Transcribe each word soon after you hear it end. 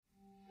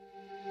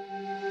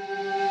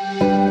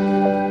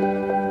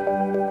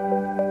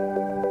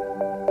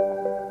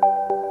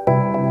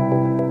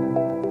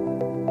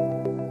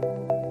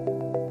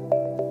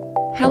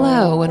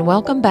Hello, and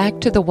welcome back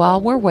to the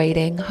While We're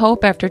Waiting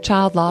Hope After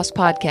Child Loss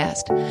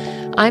podcast.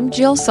 I'm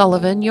Jill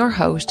Sullivan, your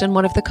host and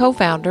one of the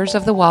co-founders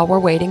of the While We're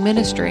Waiting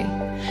ministry.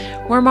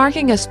 We're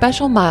marking a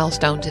special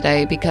milestone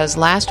today because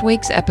last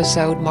week's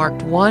episode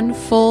marked 1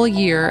 full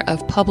year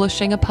of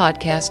publishing a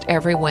podcast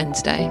every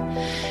Wednesday.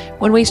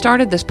 When we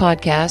started this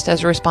podcast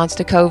as a response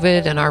to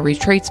COVID and our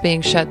retreats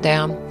being shut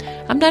down,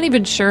 I'm not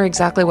even sure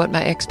exactly what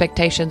my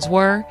expectations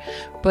were,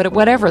 but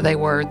whatever they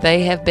were,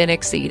 they have been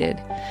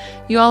exceeded.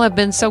 You all have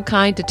been so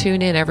kind to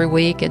tune in every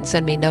week and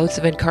send me notes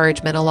of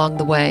encouragement along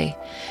the way.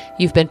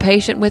 You've been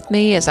patient with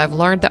me as I've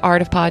learned the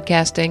art of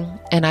podcasting,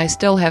 and I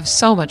still have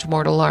so much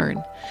more to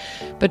learn.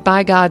 But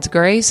by God's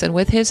grace and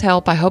with His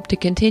help, I hope to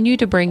continue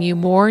to bring you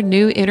more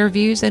new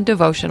interviews and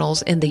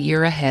devotionals in the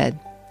year ahead.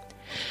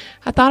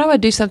 I thought I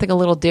would do something a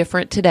little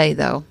different today,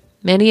 though.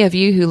 Many of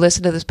you who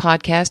listen to this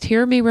podcast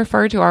hear me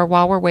refer to our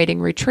While We're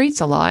Waiting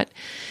retreats a lot,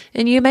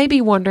 and you may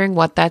be wondering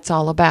what that's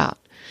all about.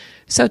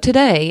 So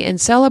today, in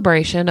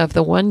celebration of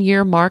the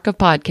 1-year mark of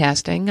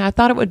podcasting, I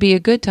thought it would be a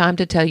good time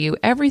to tell you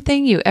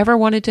everything you ever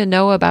wanted to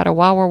know about a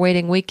While We're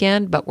Waiting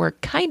weekend, but were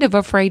kind of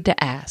afraid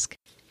to ask.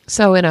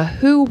 So in a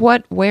who,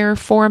 what, where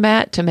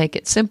format to make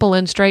it simple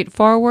and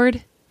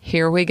straightforward,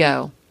 here we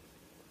go.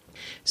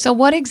 So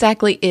what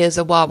exactly is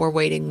a While We're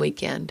Waiting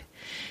weekend?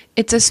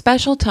 It's a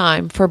special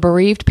time for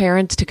bereaved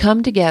parents to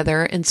come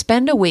together and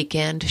spend a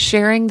weekend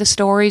sharing the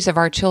stories of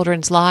our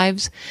children's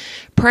lives,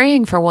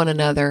 praying for one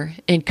another,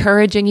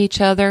 encouraging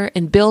each other,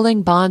 and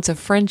building bonds of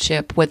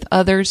friendship with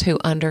others who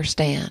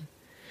understand.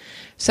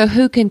 So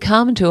who can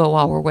come to a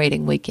While We're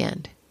Waiting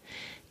weekend?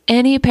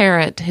 Any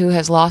parent who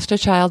has lost a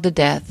child to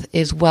death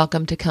is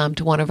welcome to come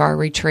to one of our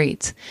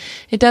retreats.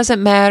 It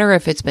doesn't matter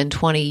if it's been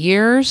 20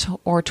 years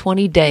or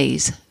 20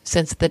 days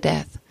since the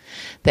death.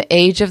 The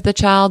age of the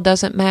child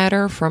doesn't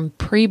matter, from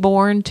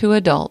preborn to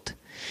adult.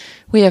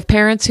 We have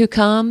parents who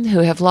come who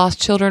have lost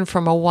children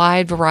from a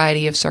wide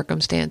variety of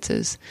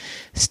circumstances: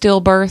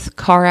 stillbirth,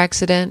 car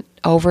accident,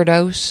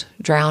 overdose,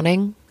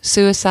 drowning,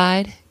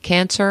 suicide,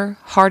 cancer,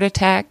 heart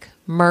attack,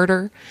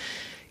 murder,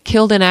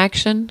 killed in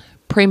action,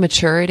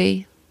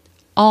 prematurity,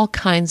 all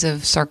kinds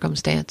of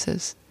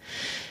circumstances.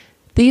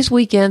 These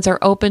weekends are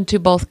open to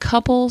both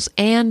couples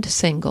and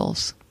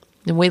singles.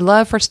 And we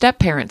love for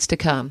step-parents to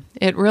come.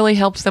 It really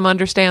helps them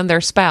understand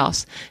their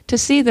spouse, to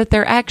see that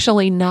they're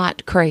actually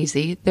not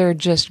crazy, they're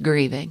just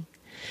grieving.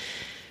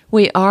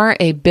 We are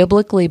a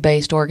biblically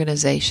based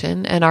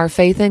organization, and our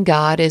faith in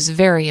God is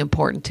very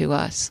important to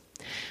us.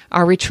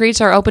 Our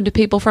retreats are open to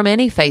people from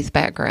any faith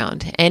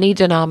background, any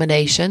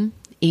denomination,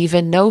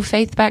 even no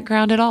faith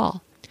background at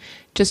all.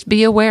 Just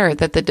be aware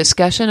that the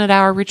discussion at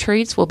our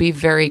retreats will be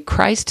very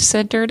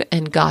Christ-centered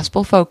and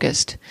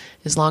gospel-focused.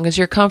 As long as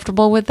you're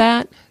comfortable with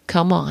that,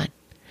 come on.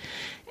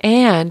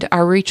 And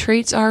our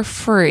retreats are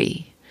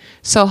free,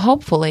 so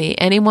hopefully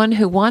anyone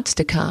who wants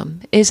to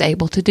come is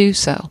able to do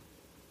so.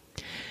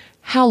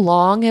 How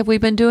long have we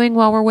been doing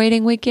While We're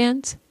Waiting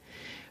weekends?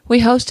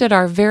 We hosted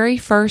our very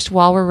first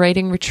While We're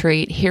Waiting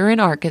retreat here in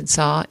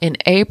Arkansas in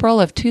April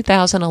of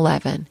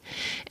 2011,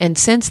 and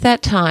since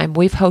that time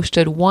we've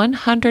hosted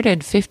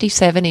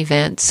 157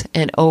 events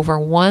and over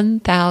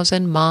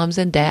 1,000 moms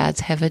and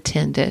dads have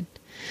attended.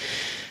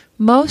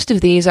 Most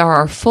of these are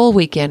our full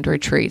weekend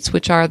retreats,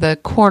 which are the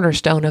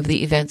cornerstone of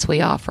the events we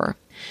offer.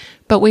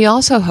 But we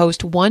also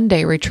host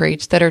one-day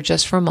retreats that are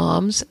just for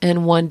moms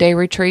and one-day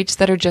retreats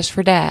that are just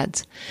for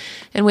dads.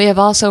 And we have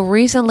also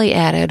recently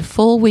added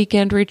full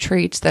weekend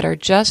retreats that are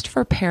just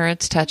for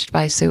parents touched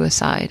by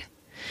suicide.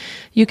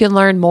 You can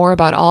learn more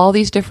about all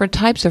these different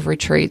types of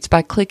retreats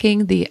by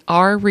clicking the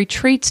Our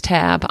Retreats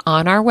tab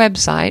on our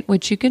website,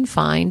 which you can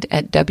find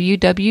at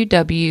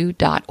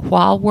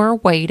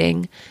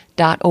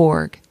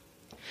www.whilewe'rewaiting.org.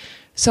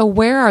 So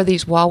where are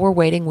these While We're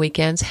Waiting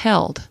weekends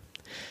held?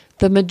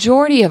 The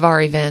majority of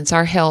our events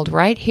are held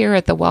right here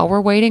at the While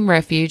We're Waiting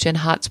Refuge in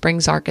Hot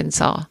Springs,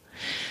 Arkansas.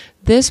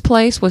 This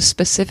place was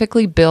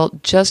specifically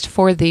built just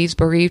for these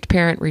bereaved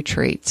parent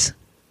retreats.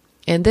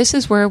 And this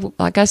is where,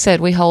 like I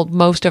said, we hold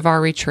most of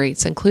our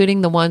retreats,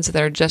 including the ones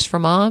that are just for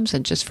moms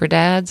and just for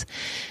dads,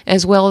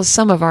 as well as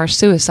some of our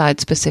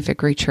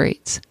suicide-specific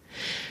retreats.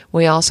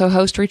 We also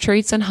host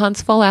retreats in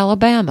Huntsville,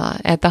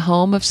 Alabama, at the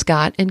home of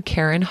Scott and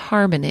Karen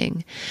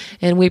Harmoning,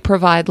 and we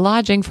provide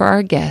lodging for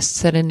our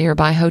guests at a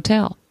nearby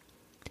hotel.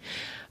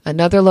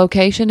 Another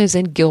location is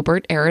in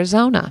Gilbert,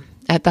 Arizona,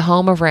 at the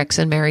home of Rex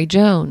and Mary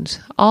Jones,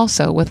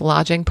 also with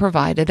lodging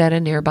provided at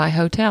a nearby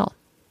hotel.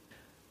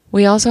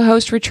 We also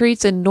host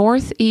retreats in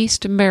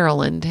Northeast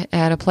Maryland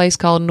at a place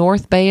called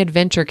North Bay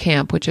Adventure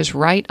Camp, which is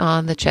right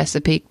on the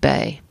Chesapeake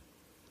Bay.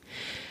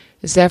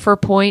 Zephyr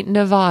Point,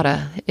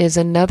 Nevada is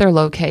another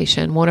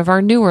location, one of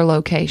our newer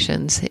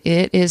locations.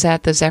 It is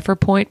at the Zephyr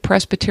Point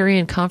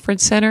Presbyterian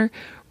Conference Center,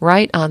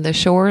 right on the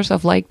shores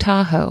of Lake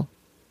Tahoe.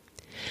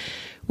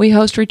 We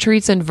host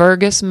retreats in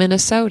Vergas,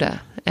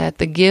 Minnesota, at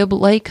the Gibb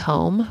Lake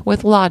Home,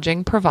 with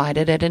lodging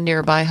provided at a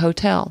nearby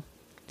hotel.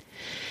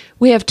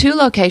 We have 2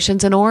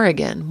 locations in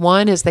Oregon.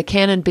 One is the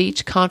Cannon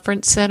Beach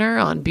Conference Center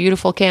on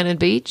beautiful Cannon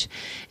Beach,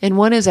 and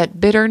one is at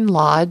Bittern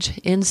Lodge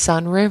in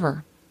Sun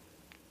River.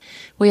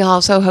 We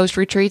also host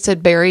retreats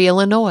at Barry,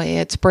 Illinois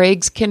at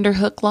Sprague's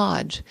Kinderhook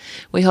Lodge.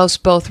 We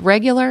host both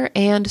regular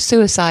and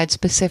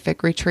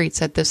suicide-specific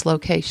retreats at this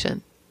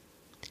location.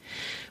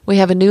 We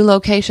have a new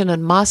location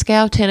in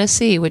Moscow,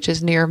 Tennessee, which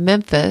is near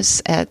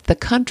Memphis at the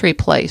Country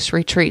Place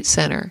Retreat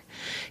Center.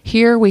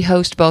 Here we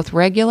host both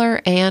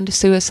regular and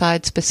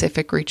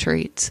suicide-specific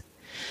retreats.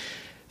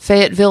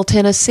 Fayetteville,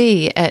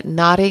 Tennessee at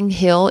Notting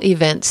Hill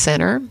Event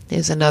Center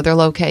is another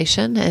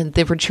location, and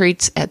the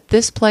retreats at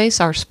this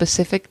place are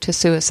specific to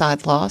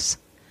suicide loss.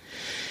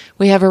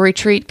 We have a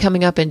retreat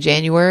coming up in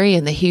January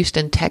in the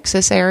Houston,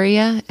 Texas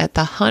area at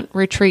the Hunt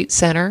Retreat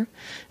Center.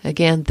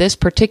 Again, this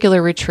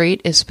particular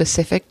retreat is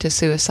specific to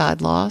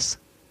suicide loss.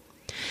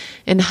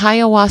 In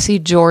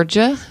Hiawassee,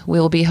 Georgia,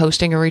 we'll be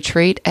hosting a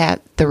retreat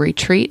at the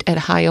Retreat at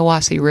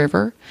Hiawassee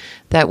River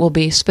that will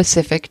be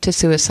specific to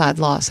suicide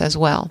loss as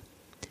well.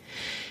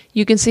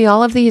 You can see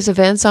all of these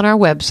events on our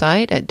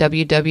website at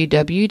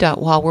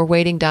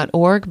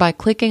www.whilewe'rewaiting.org by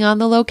clicking on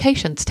the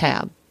Locations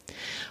tab.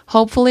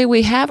 Hopefully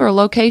we have a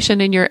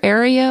location in your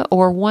area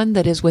or one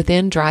that is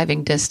within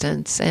driving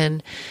distance.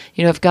 And,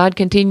 if God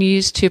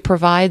continues to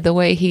provide the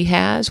way He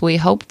has, we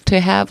hope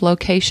to have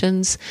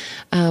locations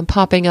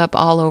popping up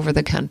all over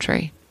the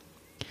country.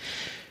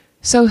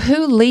 So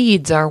who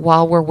leads our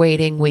While We're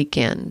Waiting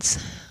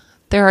weekends?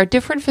 There are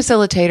different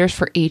facilitators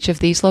for each of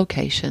these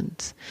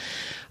locations.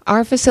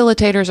 Our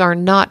facilitators are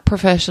not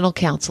professional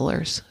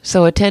counselors,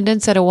 so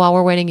attendance at a While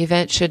We're Waiting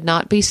event should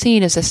not be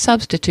seen as a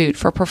substitute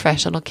for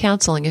professional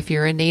counseling if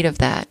you're in need of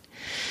that.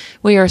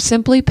 We are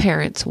simply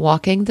parents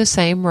walking the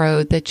same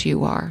road that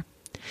you are.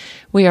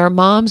 We are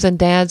moms and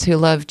dads who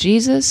love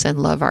Jesus and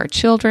love our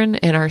children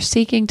and are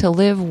seeking to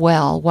live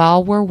well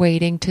while we're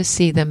waiting to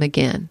see them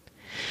again.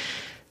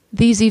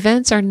 These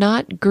events are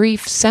not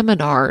grief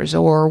seminars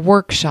or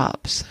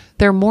workshops.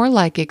 They're more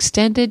like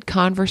extended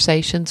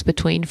conversations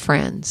between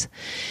friends.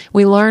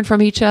 We learn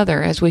from each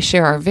other as we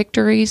share our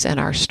victories and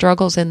our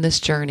struggles in this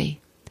journey.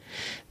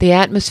 The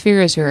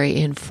atmosphere is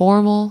very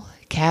informal,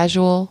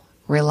 casual,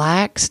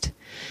 relaxed.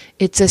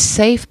 It's a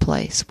safe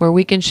place where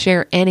we can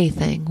share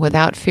anything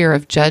without fear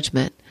of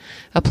judgment,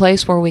 a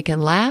place where we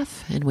can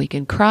laugh and we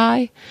can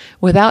cry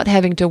without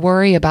having to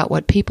worry about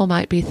what people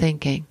might be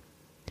thinking.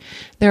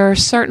 There are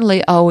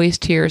certainly always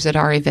tears at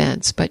our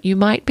events, but you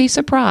might be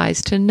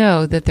surprised to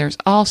know that there's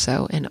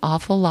also an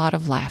awful lot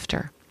of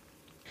laughter.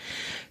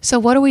 So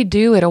what do we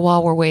do at a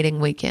While We're Waiting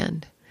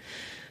weekend?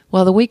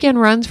 Well, the weekend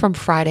runs from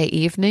Friday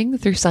evening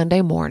through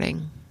Sunday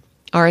morning.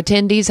 Our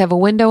attendees have a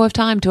window of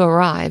time to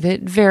arrive.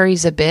 It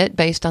varies a bit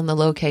based on the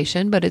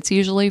location, but it's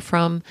usually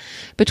from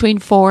between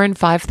 4 and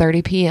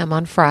 5:30 p.m.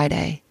 on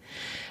Friday.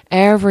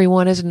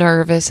 Everyone is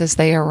nervous as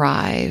they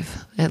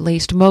arrive. At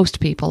least most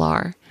people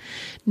are.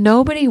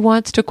 Nobody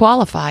wants to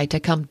qualify to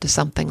come to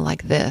something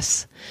like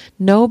this.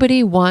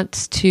 Nobody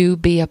wants to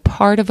be a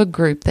part of a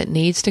group that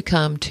needs to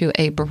come to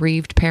a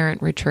bereaved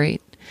parent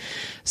retreat.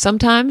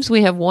 Sometimes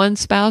we have one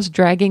spouse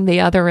dragging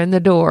the other in the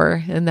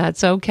door, and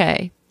that's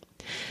okay.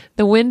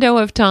 The window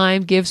of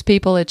time gives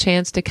people a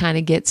chance to kind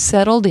of get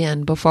settled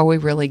in before we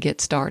really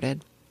get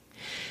started.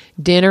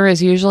 Dinner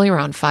is usually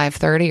around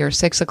 5:30 or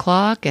 6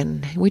 o'clock,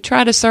 and we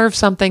try to serve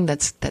something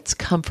that's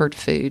comfort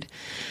food.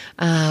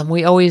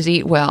 We always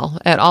eat well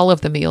at all of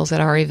the meals at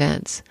our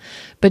events.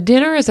 But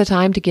dinner is a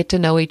time to get to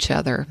know each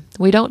other.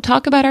 We don't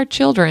talk about our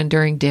children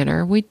during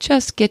dinner. We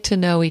just get to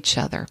know each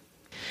other.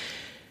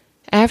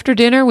 After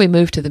dinner, we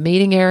move to the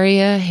meeting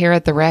area. Here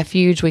at the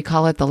Refuge, we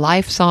call it the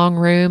Life Song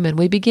Room, and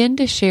we begin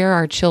to share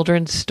our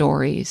children's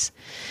stories.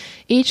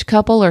 Each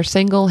couple or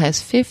single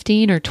has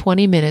 15 or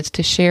 20 minutes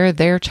to share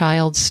their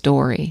child's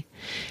story.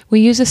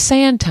 We use a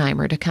sand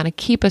timer to kind of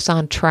keep us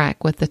on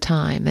track with the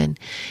time, and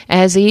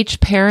as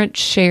each parent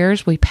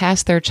shares, we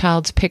pass their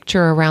child's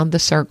picture around the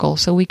circle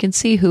so we can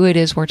see who it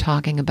is we're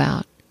talking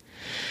about.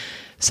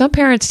 Some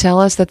parents tell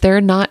us that they're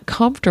not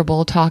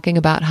comfortable talking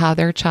about how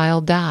their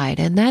child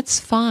died, and that's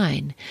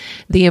fine.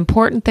 The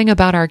important thing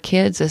about our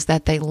kids is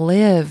that they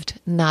lived,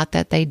 not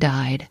that they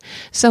died.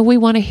 So we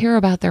want to hear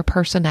about their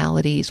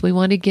personalities. We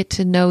want to get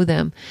to know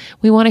them.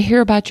 We want to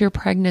hear about your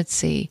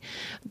pregnancy,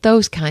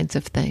 those kinds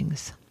of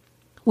things.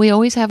 We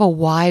always have a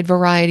wide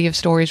variety of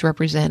stories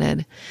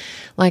represented.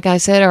 Like I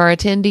said, our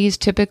attendees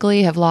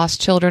typically have lost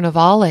children of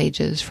all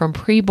ages, from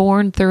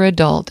preborn through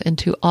adult,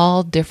 into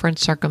all different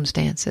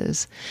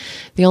circumstances.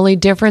 The only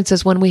difference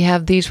is when we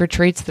have these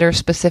retreats that are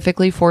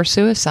specifically for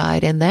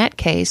suicide. In that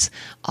case,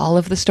 all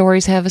of the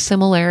stories have a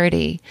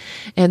similarity.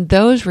 And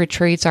those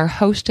retreats are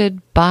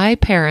hosted by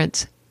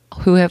parents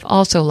who have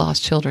also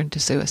lost children to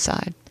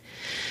suicide.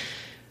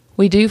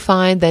 We do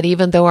find that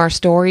even though our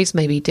stories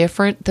may be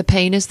different, the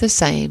pain is the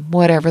same,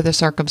 whatever the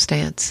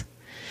circumstance.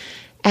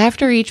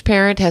 After each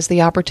parent has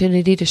the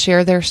opportunity to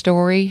share their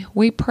story,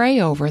 we pray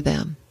over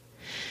them.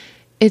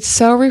 It's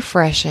so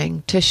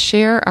refreshing to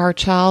share our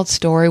child's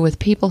story with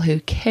people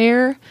who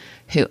care,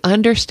 who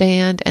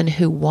understand, and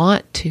who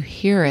want to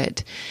hear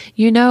it.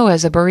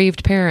 As a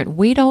bereaved parent,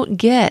 we don't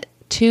get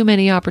too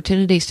many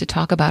opportunities to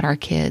talk about our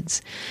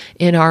kids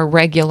in our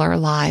regular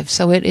lives.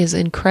 So it is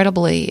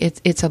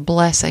it's a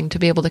blessing to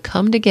be able to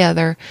come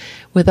together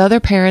with other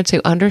parents who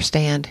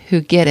understand,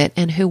 who get it,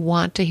 and who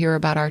want to hear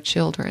about our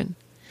children.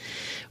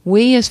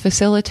 We as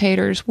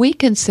facilitators, we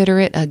consider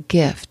it a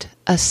gift,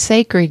 a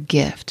sacred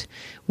gift,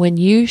 when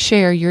you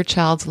share your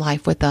child's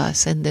life with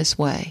us in this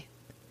way.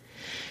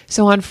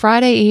 So on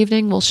Friday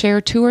evening, we'll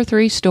share 2 or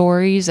 3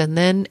 stories and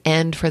then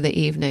end for the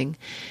evening.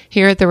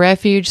 Here at the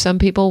Refuge, some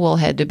people will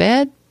head to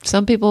bed.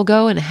 Some people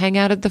go and hang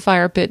out at the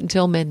fire pit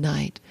until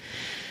midnight.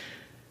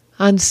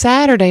 On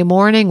Saturday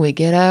morning, we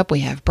get up, we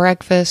have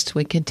breakfast,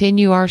 we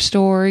continue our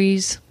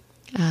stories,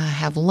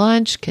 have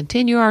lunch,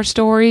 continue our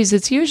stories.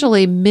 It's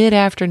usually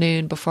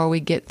mid-afternoon before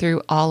we get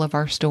through all of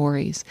our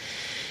stories.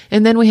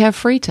 And then we have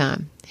free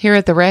time. Here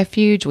at the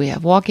Refuge, we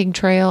have walking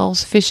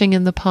trails, fishing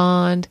in the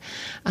pond,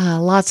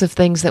 lots of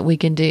things that we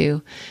can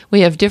do.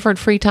 We have different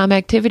free time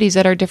activities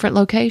at our different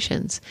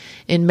locations.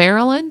 In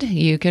Maryland,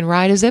 you can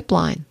ride a zip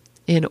line.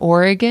 In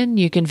Oregon,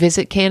 you can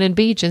visit Cannon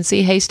Beach and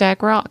see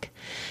Haystack Rock.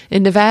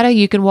 In Nevada,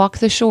 you can walk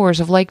the shores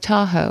of Lake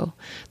Tahoe.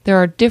 There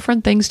are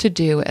different things to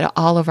do at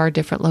all of our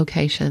different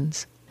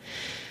locations.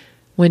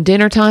 When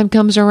dinner time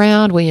comes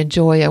around, we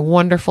enjoy a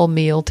wonderful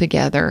meal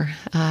together.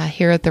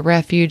 Here at the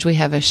Refuge, we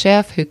have a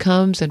chef who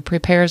comes and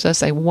prepares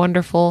us a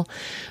wonderful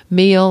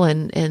meal,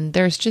 and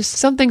there's just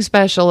something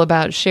special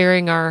about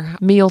sharing our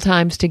meal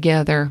times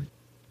together,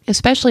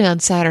 especially on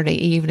Saturday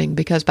evening,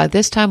 because by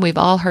this time we've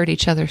all heard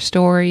each other's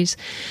stories,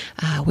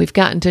 we've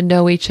gotten to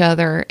know each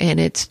other, and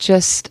it's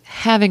just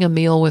having a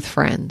meal with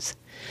friends.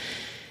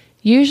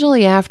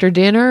 Usually after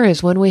dinner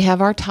is when we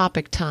have our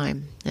topic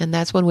time, and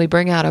that's when we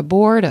bring out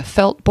a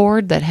felt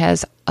board that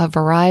has a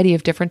variety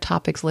of different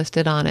topics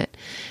listed on it.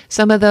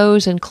 Some of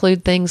those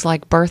include things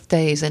like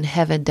birthdays and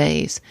heaven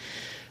days,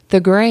 the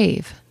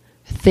grave,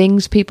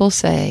 things people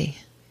say,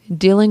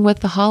 dealing with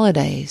the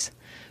holidays,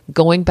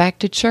 going back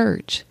to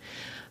church,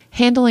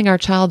 handling our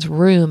child's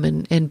room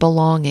and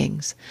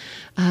belongings,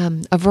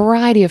 a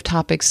variety of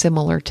topics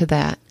similar to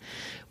that.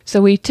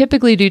 So we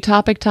typically do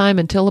topic time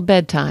until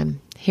bedtime.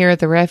 Here at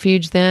the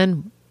Refuge,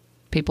 then,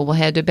 people will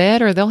head to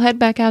bed or they'll head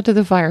back out to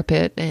the fire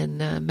pit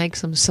and make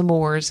some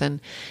s'mores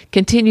and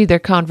continue their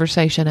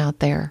conversation out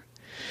there.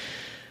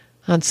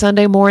 On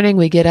Sunday morning,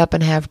 we get up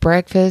and have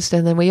breakfast,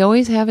 and then we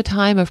always have a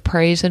time of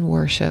praise and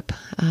worship.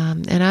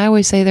 And I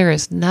always say there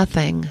is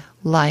nothing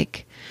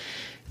like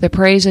the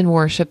praise and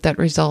worship that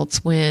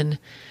results when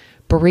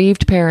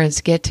bereaved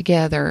parents get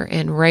together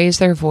and raise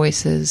their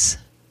voices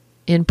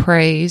in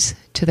praise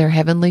to their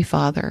Heavenly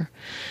Father.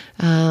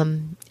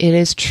 It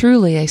is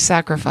truly a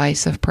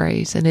sacrifice of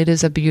praise, and it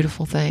is a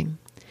beautiful thing.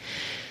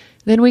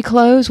 Then we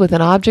close with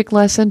an object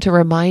lesson to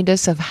remind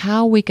us of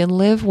how we can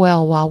live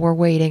well while we're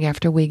waiting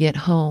after we get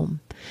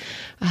home.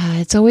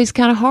 It's always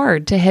kind of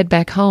hard to head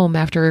back home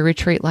after a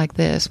retreat like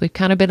this. We've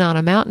kind of been on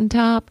a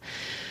mountaintop.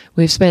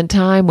 We've spent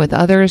time with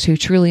others who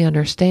truly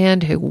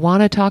understand, who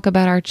want to talk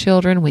about our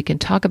children. We can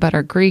talk about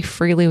our grief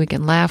freely. We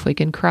can laugh. We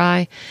can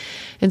cry.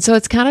 And so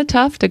it's kind of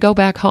tough to go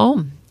back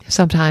home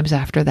sometimes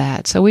after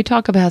that. So we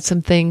talk about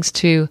some things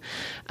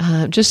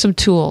just some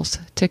tools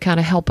to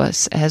kind of help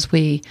us as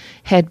we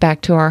head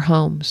back to our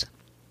homes.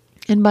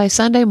 And by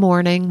Sunday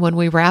morning, when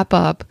we wrap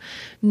up,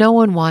 no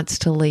one wants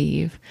to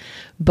leave.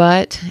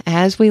 But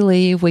as we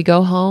leave, we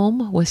go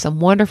home with some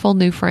wonderful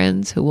new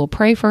friends who will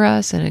pray for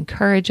us and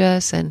encourage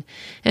us and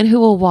who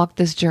will walk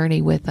this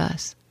journey with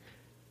us.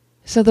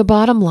 So the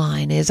bottom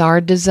line is our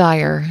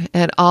desire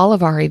at all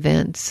of our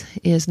events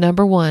is,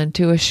 number one,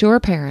 to assure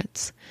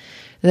parents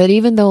that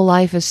even though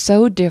life is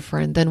so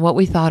different than what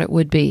we thought it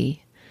would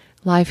be,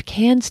 life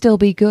can still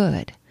be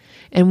good,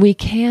 and we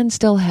can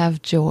still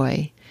have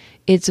joy.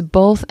 It's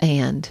both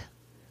and.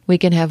 We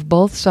can have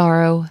both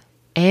sorrow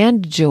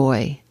and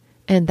joy,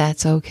 and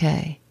that's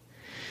okay.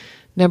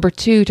 Number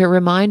two, to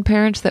remind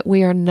parents that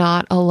we are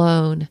not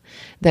alone,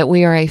 that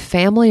we are a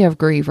family of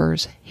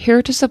grievers,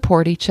 here to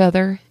support each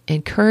other,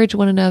 encourage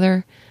one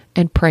another,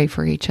 and pray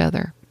for each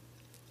other.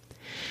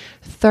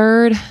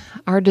 Third,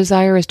 our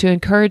desire is to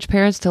encourage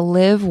parents to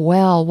live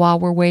well while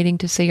we're waiting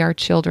to see our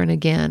children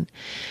again.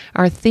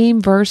 Our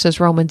theme verse is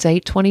Romans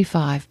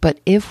 8:25. But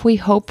if we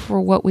hope for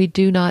what we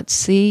do not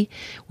see,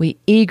 we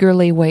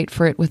eagerly wait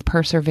for it with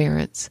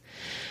perseverance.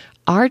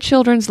 Our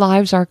children's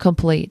lives are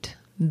complete.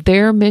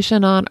 Their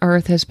mission on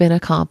earth has been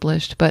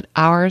accomplished, but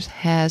ours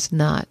has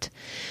not.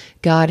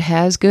 God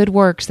has good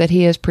works that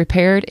He has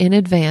prepared in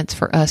advance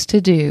for us to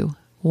do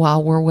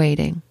while we're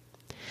waiting.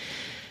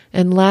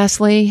 And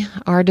lastly,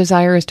 our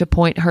desire is to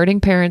point hurting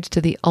parents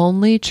to the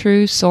only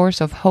true source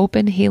of hope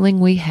and healing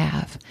we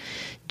have,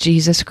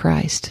 Jesus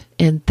Christ.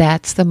 And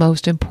that's the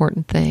most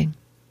important thing.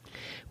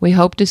 We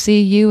hope to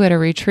see you at a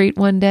retreat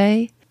one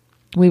day.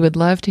 We would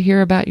love to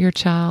hear about your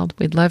child.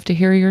 We'd love to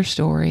hear your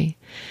story.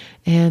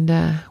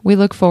 And we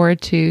look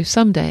forward to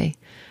someday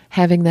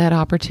having that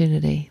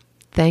opportunity.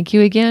 Thank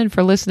you again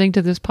for listening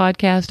to this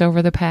podcast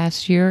over the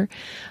past year.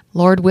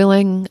 Lord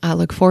willing, I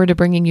look forward to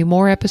bringing you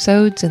more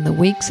episodes in the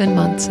weeks and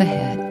months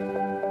ahead.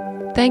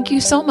 Thank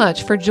you so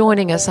much for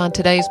joining us on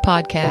today's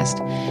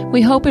podcast.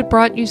 We hope it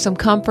brought you some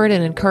comfort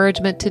and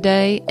encouragement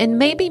today and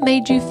maybe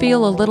made you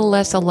feel a little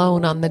less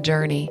alone on the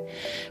journey.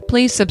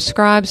 Please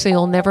subscribe so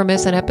you'll never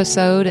miss an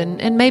episode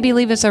and maybe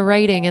leave us a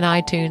rating in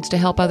iTunes to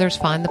help others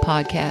find the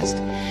podcast.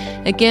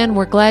 Again,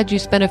 we're glad you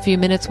spent a few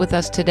minutes with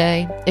us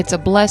today. It's a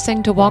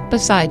blessing to walk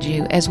beside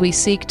you as we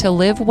seek to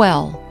live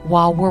well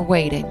while we're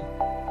waiting.